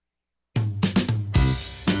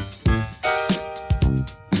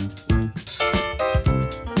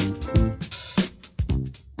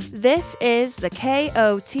This is the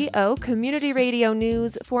KOTO Community Radio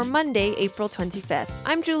News for Monday, April 25th.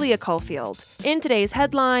 I'm Julia Caulfield. In today's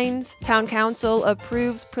headlines, Town Council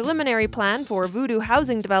approves preliminary plan for Voodoo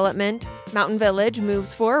housing development, Mountain Village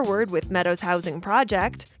moves forward with Meadows housing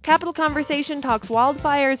project, Capital Conversation talks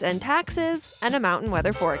wildfires and taxes, and a mountain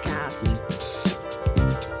weather forecast.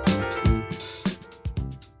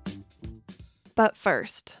 But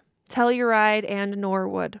first, Telluride and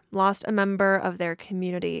Norwood lost a member of their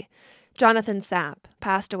community. Jonathan Sapp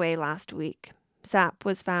passed away last week. Sapp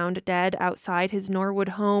was found dead outside his Norwood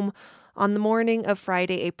home on the morning of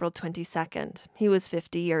Friday, April 22nd. He was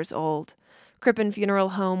 50 years old. Crippen Funeral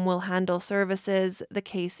Home will handle services. The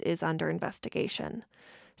case is under investigation.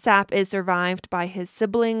 Sapp is survived by his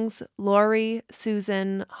siblings, Lori,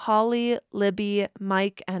 Susan, Holly, Libby,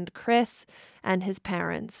 Mike, and Chris, and his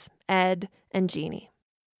parents, Ed and Jeannie.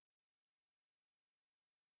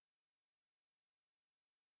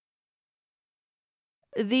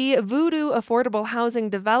 The Voodoo affordable housing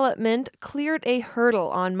development cleared a hurdle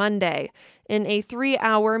on Monday. In a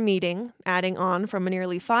 3-hour meeting, adding on from a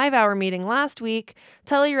nearly 5-hour meeting last week,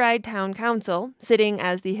 Telluride Town Council, sitting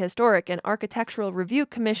as the Historic and Architectural Review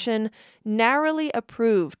Commission, narrowly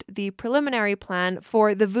approved the preliminary plan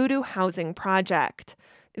for the Voodoo housing project.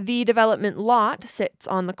 The development lot sits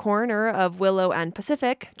on the corner of Willow and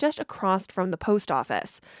Pacific, just across from the post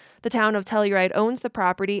office. The town of Telluride owns the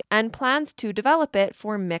property and plans to develop it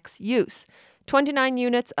for mixed use. 29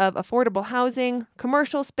 units of affordable housing,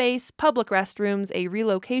 commercial space, public restrooms, a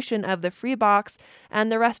relocation of the free box,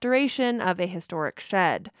 and the restoration of a historic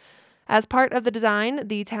shed. As part of the design,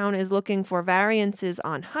 the town is looking for variances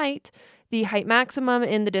on height. The height maximum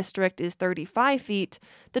in the district is 35 feet.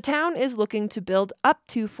 The town is looking to build up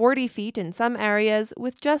to 40 feet in some areas,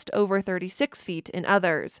 with just over 36 feet in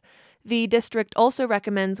others. The district also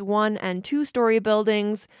recommends 1- and 2-story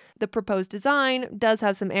buildings. The proposed design does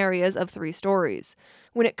have some areas of 3 stories.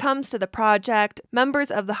 When it comes to the project, members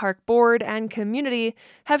of the HARC board and community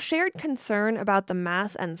have shared concern about the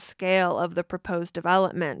mass and scale of the proposed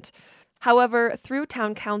development. However, through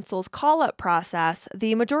Town Council's call-up process,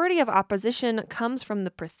 the majority of opposition comes from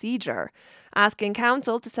the procedure, asking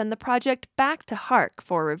Council to send the project back to HARC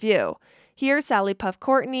for review. Here's Sally Puff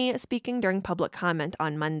Courtney speaking during public comment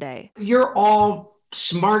on Monday. You're all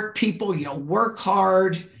smart people. You work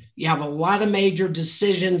hard. You have a lot of major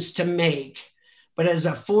decisions to make. But as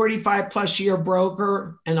a 45-plus year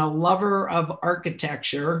broker and a lover of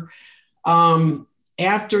architecture,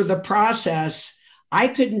 after the process, I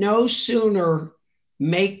could no sooner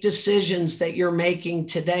make decisions that you're making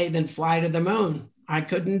today than fly to the moon. I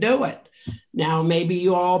couldn't do it. Now, maybe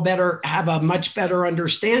you all better have a much better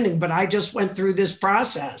understanding, but I just went through this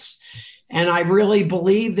process and I really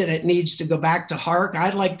believe that it needs to go back to HARC.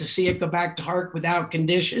 I'd like to see it go back to HARC without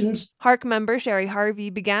conditions. HARC member Sherry Harvey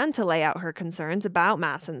began to lay out her concerns about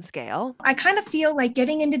mass and scale. I kind of feel like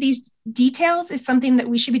getting into these details is something that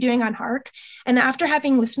we should be doing on HARC. And after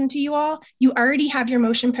having listened to you all, you already have your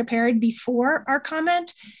motion prepared before our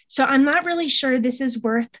comment. So I'm not really sure this is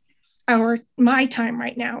worth my time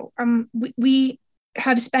right now. We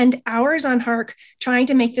had to spend hours on HARC trying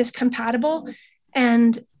to make this compatible.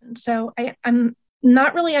 And so I'm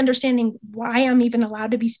not really understanding why I'm even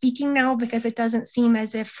allowed to be speaking now, because it doesn't seem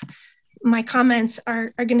as if my comments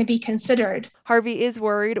are going to be considered. Harvey is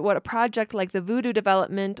worried what a project like the Voodoo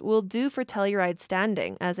development will do for Telluride's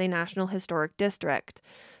standing as a National Historic District.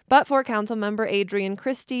 But for Councilmember Adrian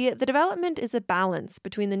Christie, the development is a balance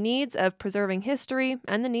between the needs of preserving history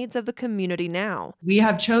and the needs of the community now. We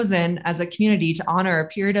have chosen as a community to honor a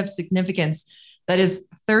period of significance that is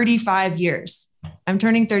 35 years. I'm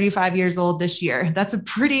turning 35 years old this year. That's a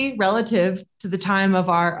pretty relative to the time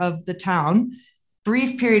of the town,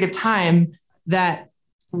 brief period of time that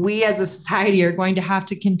we as a society are going to have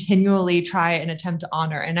to continually try and attempt to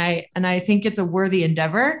honor. And I think it's a worthy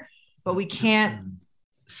endeavor, but we can't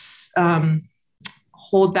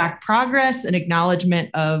hold back progress and acknowledgement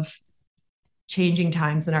of changing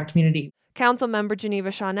times in our community. Councilmember Geneva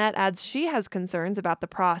Shawnette adds she has concerns about the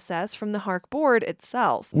process from the HARC board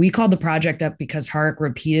itself. We called the project up because HARC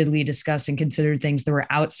repeatedly discussed and considered things that were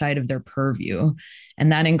outside of their purview.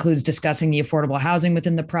 And that includes discussing the affordable housing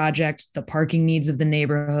within the project, the parking needs of the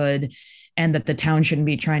neighborhood, and that the town shouldn't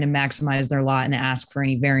be trying to maximize their lot and ask for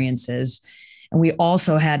any variances. And we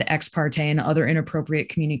also had ex parte and other inappropriate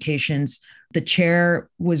communications. The chair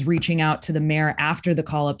was reaching out to the mayor after the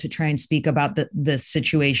call up to try and speak about the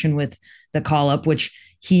situation with the call up, which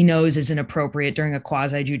he knows is inappropriate during a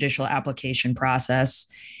quasi judicial application process.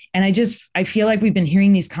 And I feel like we've been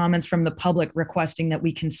hearing these comments from the public requesting that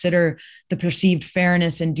we consider the perceived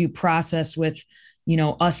fairness and due process with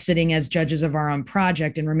us sitting as judges of our own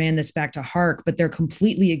project and remand this back to HARC, but they're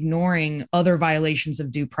completely ignoring other violations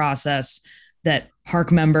of due process that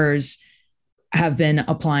HARC members have been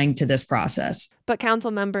applying to this process. But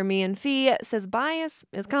Councilmember Meehan Fee says bias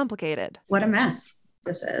is complicated. What a mess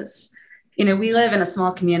this is. We live in a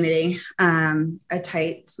small community, a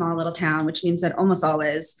tight, small little town, which means that almost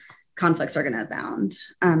always conflicts are going to abound.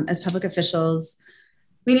 As public officials,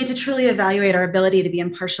 we need to truly evaluate our ability to be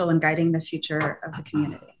impartial in guiding the future of the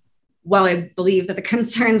community. While I believe that the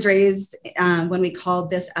concerns raised when we called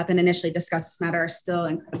this up and initially discussed this matter are still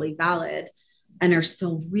incredibly valid and are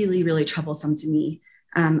still really, really troublesome to me,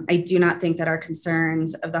 I do not think that our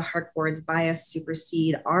concerns of the HARC board's bias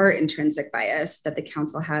supersede our intrinsic bias that the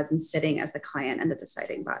council has in sitting as the client and the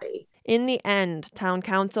deciding body. In the end, Town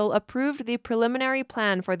Council approved the preliminary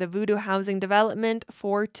plan for the Voodoo housing development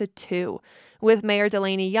 4-2, with Mayor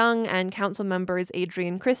Delaney Young and council members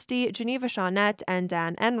Adrian Christie, Geneva Shawnette, and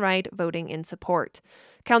Dan Enright voting in support.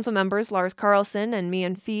 Council members Lars Carlson and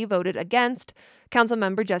Meehan Fee voted against.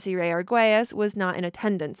 Councilmember Jessie Ray Arguelles was not in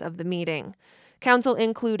attendance of the meeting. Council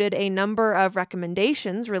included a number of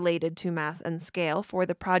recommendations related to mass and scale for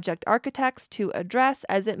the project architects to address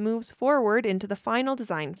as it moves forward into the final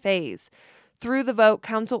design phase. Through the vote,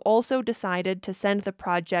 Council also decided to send the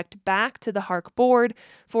project back to the HARC board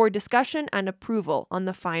for discussion and approval on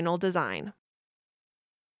the final design.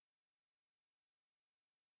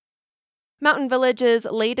 Mountain Village's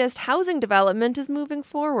latest housing development is moving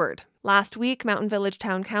forward. Last week, Mountain Village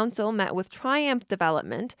Town Council met with Triumph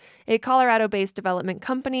Development, a Colorado-based development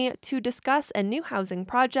company, to discuss a new housing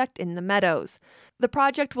project in the Meadows. The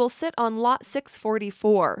project will sit on Lot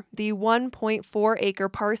 644. The 1.4-acre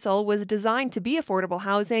parcel was designed to be affordable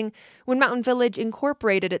housing when Mountain Village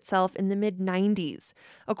incorporated itself in the mid-90s.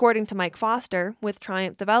 According to Mike Foster with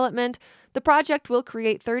Triumph Development, the project will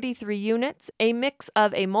create 33 units, a mix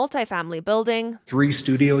of a multifamily building, 3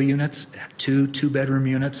 studio units, 2 two-bedroom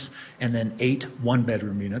units, and then 8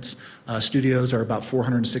 one-bedroom units. Studios are about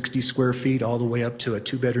 460 square feet all the way up to a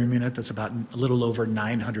 2-bedroom unit that's about a little over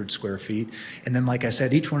 900 square feet. And then, like I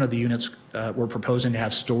said, each one of the units we're proposing to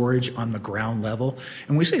have storage on the ground level. And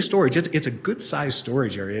when we say storage, it's a good-sized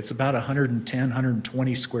storage area. It's about 110,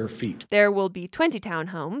 120 square feet. There will be 20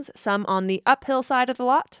 townhomes, some on the uphill side of the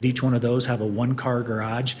lot. Each one of those have a 1-car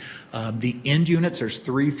garage. The end units, there's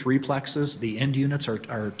 3 threeplexes. The end units are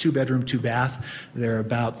 2-bedroom, 2-bath. They're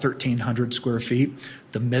about 1,300 square feet.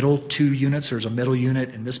 The middle 2 units, there's a middle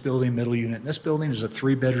unit in this building, middle unit in this building. There's a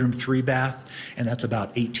 3-bedroom, 3-bath, and that's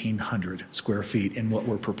about 1,800 square feet in what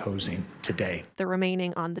we're proposing today. The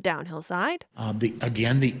remaining on the downhill side. The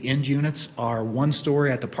end units are 1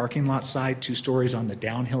 story at the parking lot side, 2 stories on the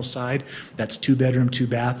downhill side. That's 2-bedroom,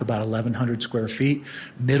 2-bath, about 1,100 square feet.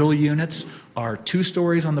 Middle units are 2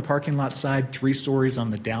 stories on the parking lot side, 3 stories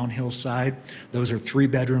on the downhill side. Those are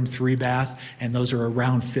 3-bedroom, 3-bath, and those are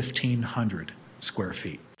around 1,500 square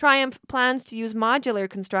feet. Triumph plans to use modular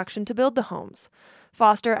construction to build the homes.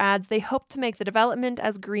 Foster adds they hope to make the development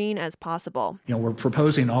as green as possible. We're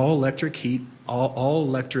proposing all electric heat, all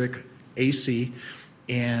electric AC,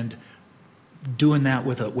 and doing that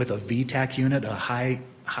with a VTAC unit, a high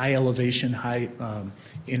elevation, high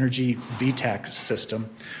energy VTAC system.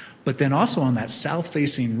 But then also on that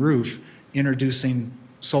south-facing roof, introducing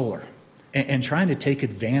solar and trying to take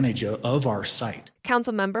advantage of our site.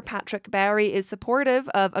 Councilmember Patrick Barry is supportive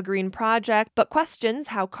of a green project, but questions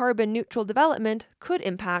how carbon-neutral development could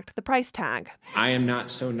impact the price tag. I am not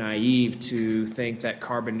so naive to think that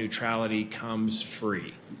carbon neutrality comes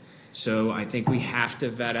free. So I think we have to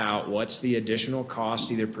vet out what's the additional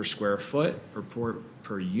cost, either per square foot or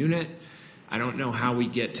per unit. I don't know how we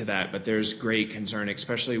get to that, but there's great concern,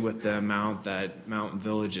 especially with the amount that Mountain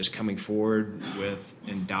Village is coming forward with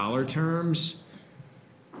in dollar terms.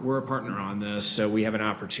 We're a partner on this, so we have an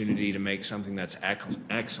opportunity to make something that's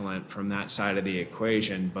excellent from that side of the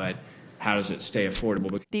equation, but how does it stay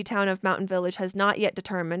affordable? The town of Mountain Village has not yet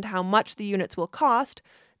determined how much the units will cost.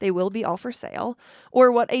 They will be all for sale,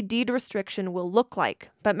 or what a deed restriction will look like.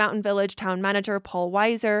 But Mountain Village Town Manager Paul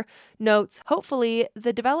Weiser notes, hopefully,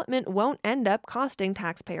 the development won't end up costing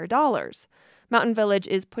taxpayer dollars. Mountain Village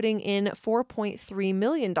is putting in $4.3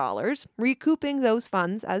 million, recouping those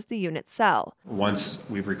funds as the units sell. Once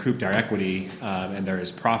we've recouped our equity and there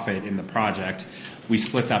is profit in the project, we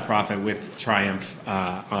split that profit with Triumph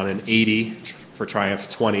on an 80 for Triumph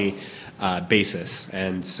 20 basis.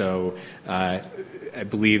 And so I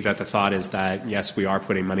believe that the thought is that, yes, we are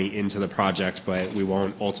putting money into the project, but we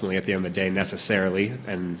won't ultimately at the end of the day necessarily,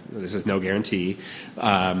 and this is no guarantee,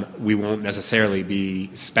 we won't necessarily be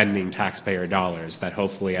spending taxpayer dollars, that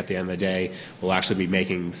hopefully at the end of the day we'll actually be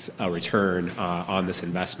making a return on this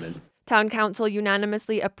investment. Town Council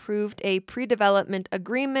unanimously approved a pre-development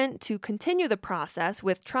agreement to continue the process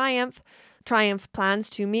with Triumph. Triumph plans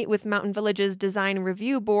to meet with Mountain Village's Design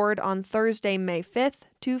Review Board on Thursday, May 5th,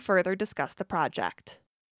 to further discuss the project.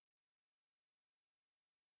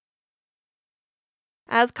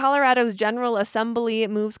 As Colorado's General Assembly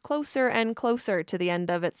moves closer and closer to the end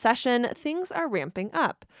of its session, things are ramping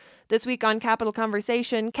up. This week on Capitol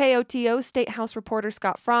Conversation, KOTO State House reporter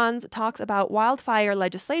Scott Franz talks about wildfire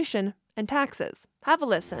legislation and taxes. Have a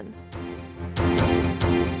listen.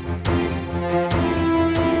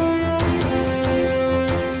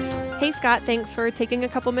 Hey, Scott, thanks for taking a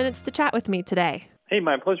couple minutes to chat with me today. Hey,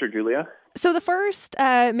 my pleasure, Julia. So the first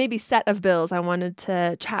maybe set of bills I wanted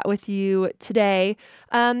to chat with you today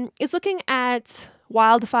is looking at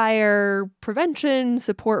wildfire prevention,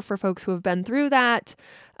 support for folks who have been through that,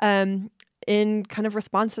 in kind of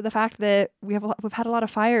response to the fact that we've had a lot of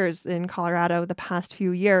fires in Colorado the past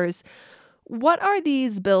few years. What are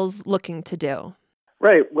these bills looking to do?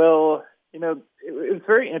 Right. Well, it's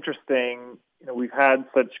very interesting. We've had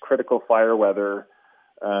such critical fire weather,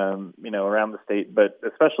 around the state, but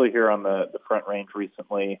especially here on the Front Range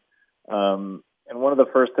recently. And one of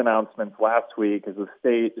the first announcements last week is the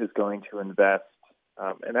state is going to invest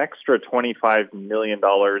an extra $25 million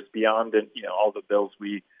beyond all the bills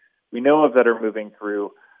we know of that are moving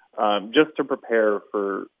through, just to prepare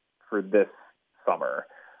for this summer.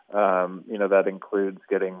 That includes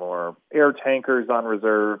getting more air tankers on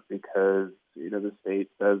reserve because the state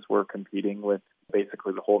says we're competing with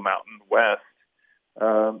basically the whole Mountain West.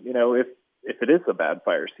 If it is a bad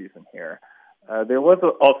fire season here. There was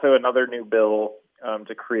also another new bill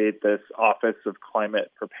to create this Office of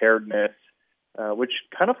Climate Preparedness, which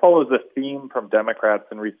kind of follows a theme from Democrats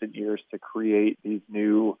in recent years to create these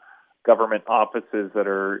new government offices that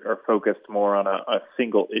are focused more on a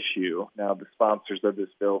single issue. Now, the sponsors of this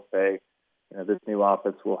bill say, this new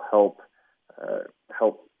office will help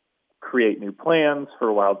create new plans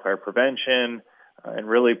for wildfire prevention and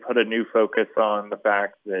really put a new focus on the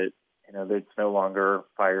fact that, it's no longer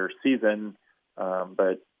fire season,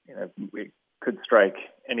 but, we could strike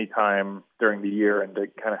any time during the year and to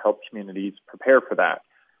kind of help communities prepare for that.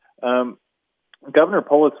 Governor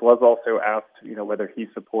Polis was also asked, whether he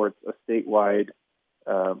supports a statewide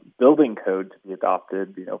building code to be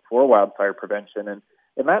adopted, for wildfire prevention.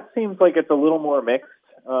 And that seems like it's a little more mixed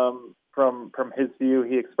from his view.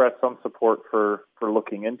 He expressed some support for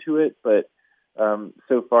looking into it, but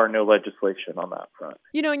so far no legislation on that front.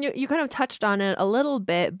 And you kind of touched on it a little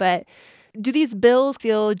bit, but do these bills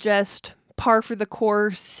feel just par for the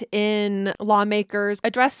course in lawmakers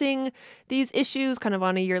addressing these issues kind of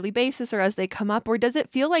on a yearly basis or as they come up? Or does it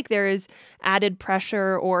feel like there is added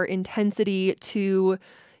pressure or intensity to,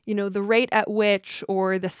 the rate at which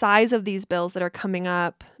or the size of these bills that are coming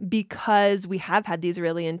up because we have had these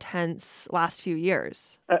really intense last few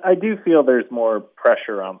years? I do feel there's more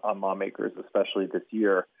pressure on lawmakers, especially this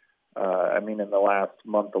year. In the last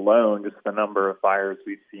month alone, just the number of fires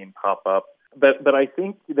we've seen pop up. But I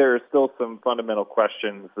think there are still some fundamental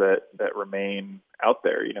questions that remain out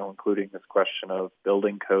there, including this question of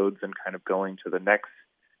building codes and kind of going to the next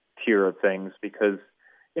tier of things because,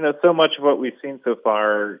 so much of what we've seen so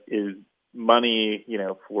far is money,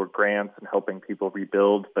 for grants and helping people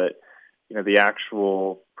rebuild. But, the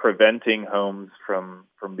actual preventing homes from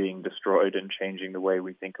being destroyed and changing the way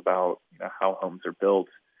we think about, how homes are built,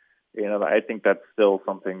 I think that's still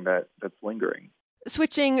something that's lingering.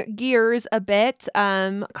 Switching gears a bit,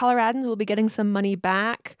 Coloradans will be getting some money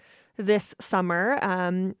back this summer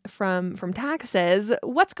from taxes.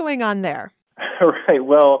 What's going on there? Right.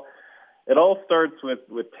 Well, it all starts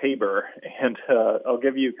with Tabor, and I'll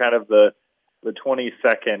give you kind of the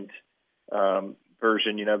 20-second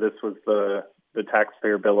version. This was the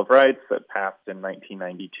Taxpayer Bill of Rights that passed in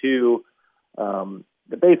 1992.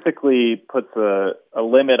 It basically puts a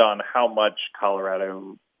limit on how much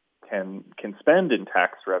Colorado can spend in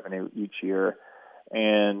tax revenue each year.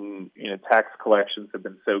 And, tax collections have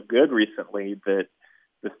been so good recently that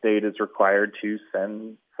the state is required to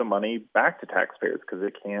send some money back to taxpayers because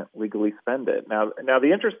it can't legally spend it. Now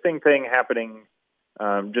the interesting thing happening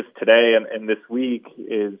just today and this week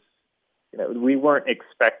is, we weren't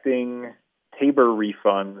expecting Tabor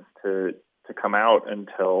refunds to come out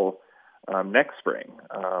until next spring,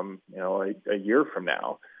 a year from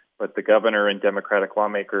now. But the governor and Democratic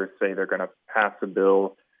lawmakers say they're going to pass a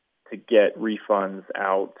bill to get refunds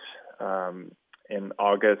out in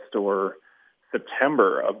August or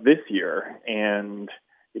September of this year. And,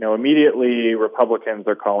 immediately Republicans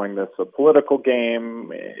are calling this a political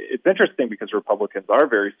game. It's interesting because Republicans are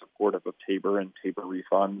very supportive of Tabor and Tabor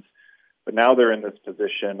refunds, but now they're in this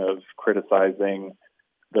position of criticizing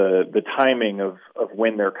the timing of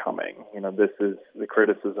when they're coming. This is the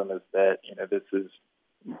criticism is that, this is,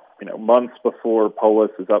 months before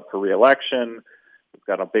Polis is up for re-election. We've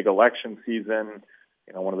got a big election season.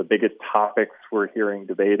 One of the biggest topics we're hearing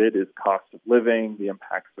debated is cost of living, the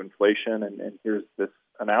impacts of inflation. And here's this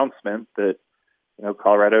announcement that,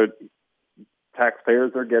 Colorado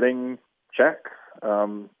taxpayers are getting checks,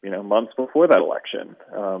 months before that election,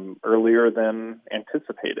 earlier than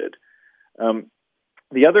anticipated.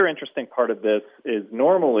 The other interesting part of this is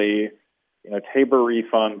normally, Tabor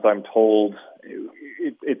refunds, I'm told,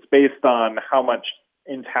 it's based on how much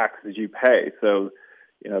in taxes you pay. So,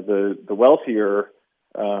 the wealthier,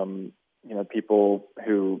 people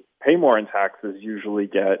who pay more in taxes usually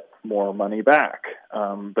get more money back.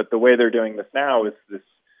 But the way they're doing this now is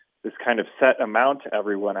this kind of set amount to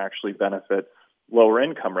everyone actually benefits lower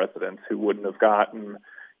income residents who wouldn't have gotten,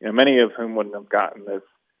 many of whom wouldn't have gotten this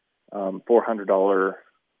 $400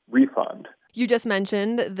 refund. You just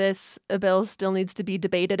mentioned this bill still needs to be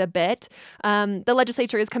debated a bit. The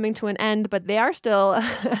legislature is coming to an end, but they are still,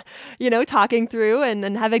 talking through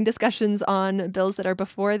and having discussions on bills that are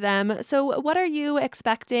before them. So what are you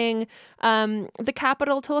expecting the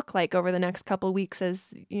Capitol to look like over the next couple of weeks as,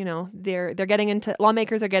 they're getting into,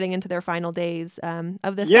 lawmakers are getting into their final days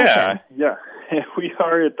of this session? Yeah. We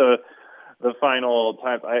are at the final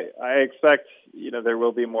time. I expect, there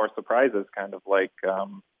will be more surprises, kind of like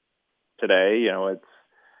today.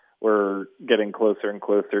 We're getting closer and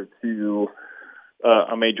closer to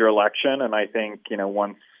a major election, and I think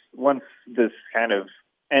once this kind of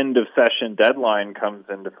end of session deadline comes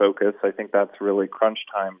into focus, I think that's really crunch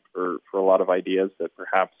time for a lot of ideas that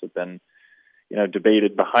perhaps have been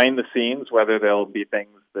debated behind the scenes, whether there'll be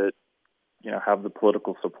things that have the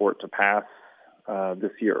political support to pass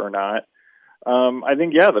this year or not. I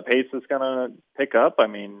think the pace is going to pick up. I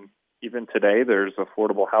mean, even today, there's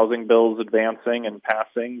affordable housing bills advancing and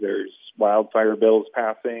passing. There's wildfire bills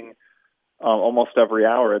passing. Almost every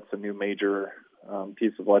hour, it's a new major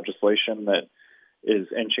piece of legislation that is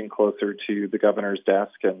inching closer to the governor's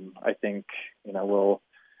desk. And I think, we'll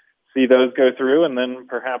see those go through, and then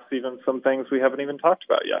perhaps even some things we haven't even talked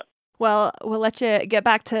about yet. Well, we'll let you get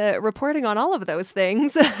back to reporting on all of those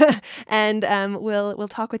things, and we'll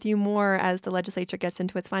talk with you more as the legislature gets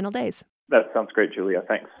into its final days. That sounds great, Julia.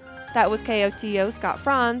 Thanks. That was KOTO Scott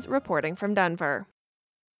Franz reporting from Denver.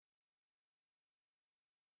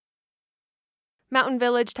 Mountain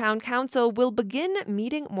Village Town Council will begin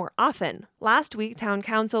meeting more often. Last week, Town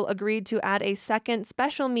Council agreed to add a second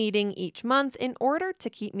special meeting each month in order to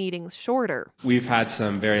keep meetings shorter. We've had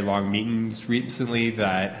some very long meetings recently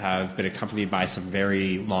that have been accompanied by some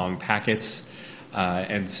very long packets.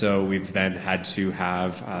 And so we've then had to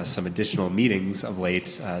have some additional meetings of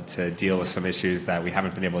late to deal with some issues that we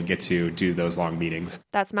haven't been able to get to due to those long meetings.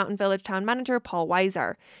 That's Mountain Village Town Manager Paul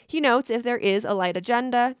Weiser. He notes if there is a light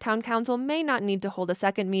agenda, Town Council may not need to hold a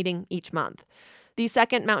second meeting each month. The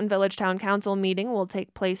second Mountain Village Town Council meeting will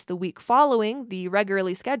take place the week following the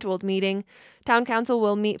regularly scheduled meeting. Town Council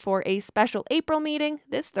will meet for a special April meeting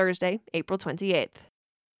this Thursday, April 28th.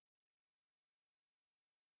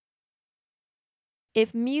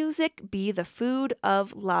 If music be the food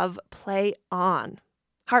of love, play on.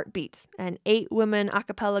 Heartbeat, an 8-woman a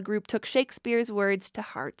cappella group, took Shakespeare's words to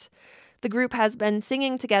heart. The group has been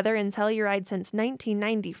singing together in Telluride since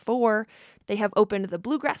 1994. They have opened the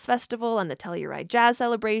Bluegrass Festival and the Telluride Jazz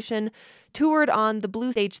Celebration, toured on the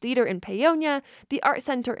Blue Stage Theater in Paonia, the Art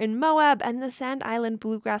Center in Moab, and the Sand Island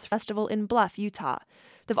Bluegrass Festival in Bluff, Utah.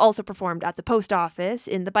 They've also performed at the post office,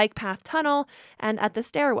 in the bike path tunnel, and at the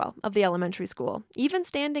stairwell of the elementary school, even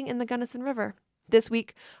standing in the Gunnison River. This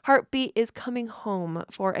week, Heartbeat is coming home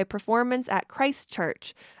for a performance at Christ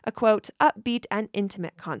Church, a, quote, upbeat and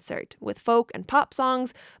intimate concert with folk and pop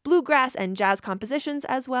songs, bluegrass and jazz compositions,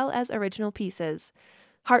 as well as original pieces.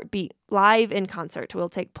 Heartbeat live in concert will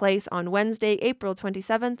take place on Wednesday, April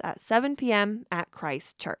 27th at 7 p.m. at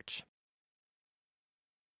Christ Church.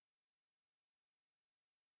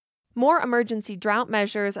 More emergency drought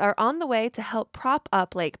measures are on the way to help prop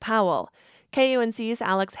up Lake Powell. KUNC's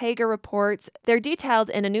Alex Hager reports they're detailed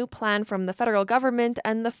in a new plan from the federal government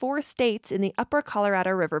and the 4 states in the upper Colorado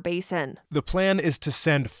River Basin. The plan is to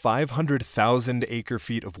send 500,000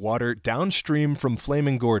 acre-feet of water downstream from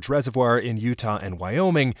Flaming Gorge Reservoir in Utah and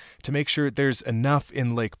Wyoming to make sure there's enough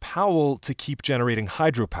in Lake Powell to keep generating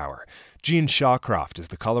hydropower. Gene Shawcroft is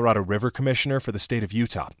the Colorado River Commissioner for the state of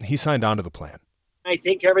Utah. He signed on to the plan. I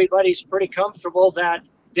think everybody's pretty comfortable that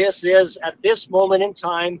this is, at this moment in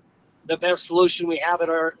time, the best solution we have at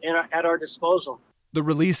our disposal. The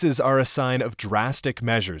releases are a sign of drastic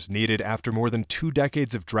measures needed after more than 2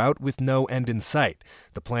 decades of drought with no end in sight.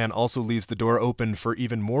 The plan also leaves the door open for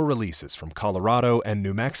even more releases from Colorado and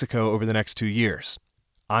New Mexico over the next 2 years.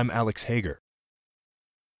 I'm Alex Hager.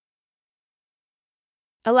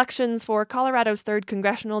 Elections for Colorado's 3rd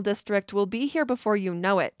Congressional District will be here before you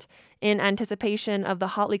know it. In anticipation of the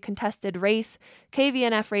hotly contested race,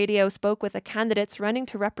 KVNF Radio spoke with the candidates running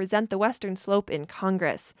to represent the Western Slope in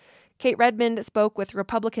Congress. Kate Redmond spoke with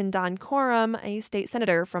Republican Don Coram, a state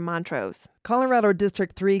senator from Montrose. Colorado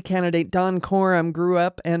District 3 candidate Don Coram grew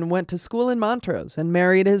up and went to school in Montrose and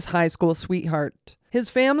married his high school sweetheart.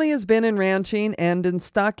 His family has been in ranching and in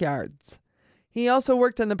stockyards. He also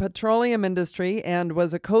worked in the petroleum industry and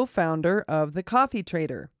was a co-founder of the Coffee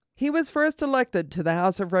Trader. He was first elected to the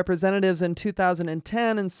House of Representatives in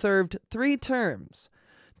 2010 and served 3 terms.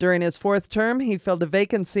 During his 4th term, he filled a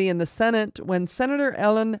vacancy in the Senate when Senator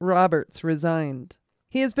Ellen Roberts resigned.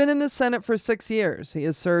 He has been in the Senate for 6 years. He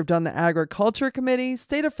has served on the Agriculture Committee,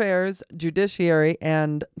 State Affairs, Judiciary,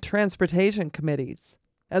 and Transportation Committees.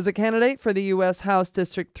 As a candidate for the U.S. House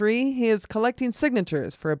District 3, he is collecting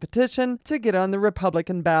signatures for a petition to get on the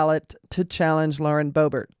Republican ballot to challenge Lauren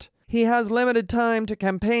Boebert. He has limited time to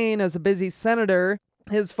campaign as a busy senator.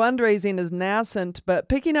 His fundraising is nascent, but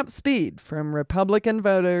picking up speed from Republican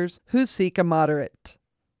voters who seek a moderate.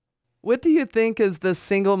 What do you think is the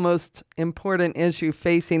single most important issue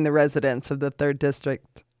facing the residents of the 3rd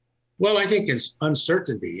District? Well, I think it's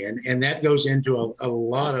uncertainty, and that goes into a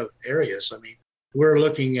lot of areas. I mean, we're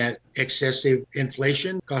looking at excessive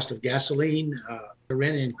inflation, cost of gasoline, the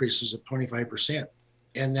rent increases of 25%.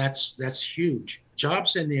 And that's huge.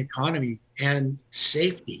 Jobs in the economy and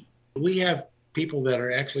safety. We have people that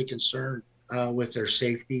are actually concerned with their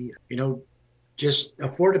safety. You know, just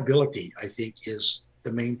affordability, I think, is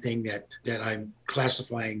the main thing that I'm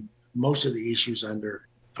classifying most of the issues under.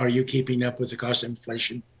 Are you keeping up with the cost of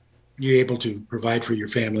inflation? You're able to provide for your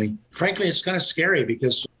family. Frankly, it's kind of scary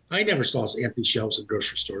because I never saw empty shelves in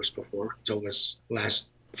grocery stores before until this last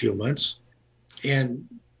few months. And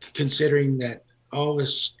considering that all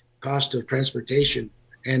this cost of transportation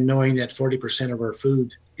and knowing that 40% of our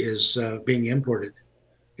food is being imported,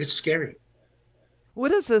 it's scary.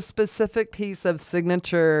 What is a specific piece of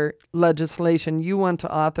signature legislation you want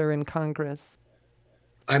to author in Congress?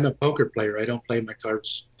 I'm a poker player. I don't play my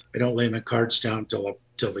cards. I don't lay my cards down till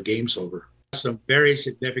the game's over. Some very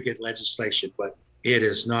significant legislation, but it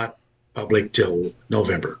is not public till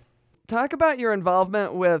November. Talk about your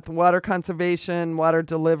involvement with water conservation, water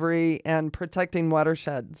delivery, and protecting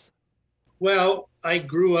watersheds. Well, I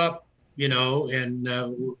grew up, and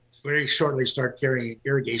very shortly started carrying an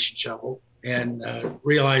irrigation shovel and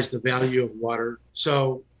realized the value of water.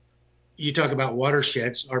 So you talk about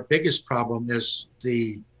watersheds. Our biggest problem is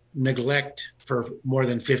the neglect for more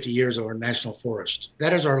than 50 years of our national forest.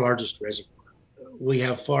 That is our largest reservoir. We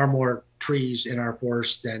have far more trees in our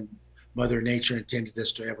forest than Mother Nature intended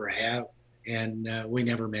us to ever have, and we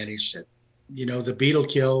never managed it. The beetle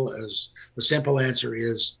kill, as the simple answer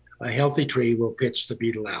is, a healthy tree will pitch the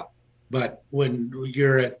beetle out. But when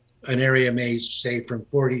you're at an area, may say from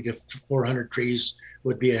 40 to 400 trees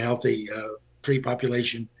would be a healthy tree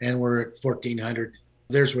population, and we're at 1,400,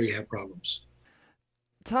 there's where you have problems.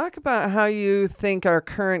 Talk about how you think our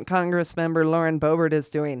current Congress member, Lauren Boebert, is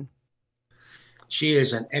doing. She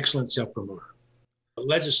is an excellent self-promoter.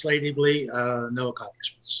 Legislatively, no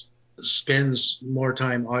accomplishments. Spends more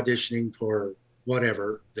time auditioning for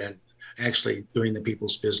whatever than actually doing the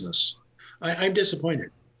people's business. I'm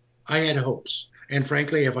disappointed. I had hopes. And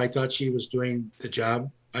frankly, if I thought she was doing the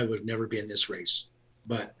job, I would never be in this race.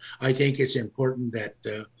 But I think it's important that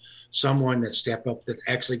someone that stepped up that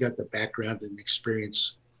actually got the background and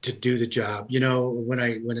experience to do the job. When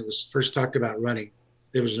it was first talked about running,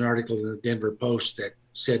 there was an article in the Denver Post that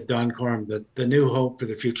said Don Coram, the new hope for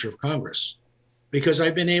the future of Congress. Because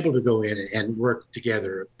I've been able to go in and work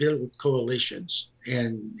together, build coalitions,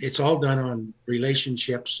 and it's all done on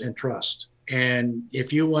relationships and trust. And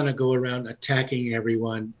if you want to go around attacking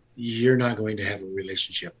everyone, you're not going to have a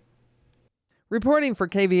relationship. Reporting for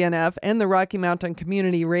KVNF and the Rocky Mountain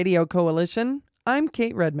Community Radio Coalition, I'm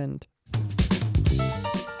Kate Redmond.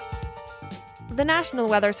 The National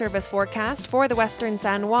Weather Service forecast for the western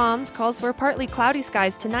San Juans calls for partly cloudy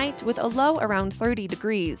skies tonight with a low around 30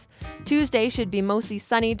 degrees. Tuesday should be mostly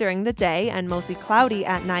sunny during the day and mostly cloudy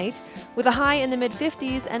at night, with a high in the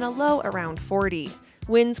mid-50s and a low around 40.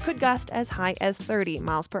 Winds could gust as high as 30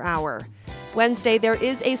 miles per hour. Wednesday, there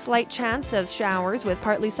is a slight chance of showers with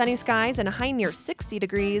partly sunny skies and a high near 60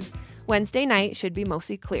 degrees. Wednesday night should be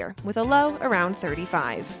mostly clear, with a low around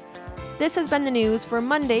 35. This has been the news for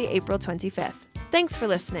Monday, April 25th. Thanks for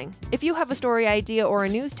listening. If you have a story idea or a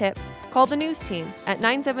news tip, call the news team at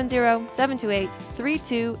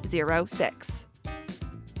 970-728-3206.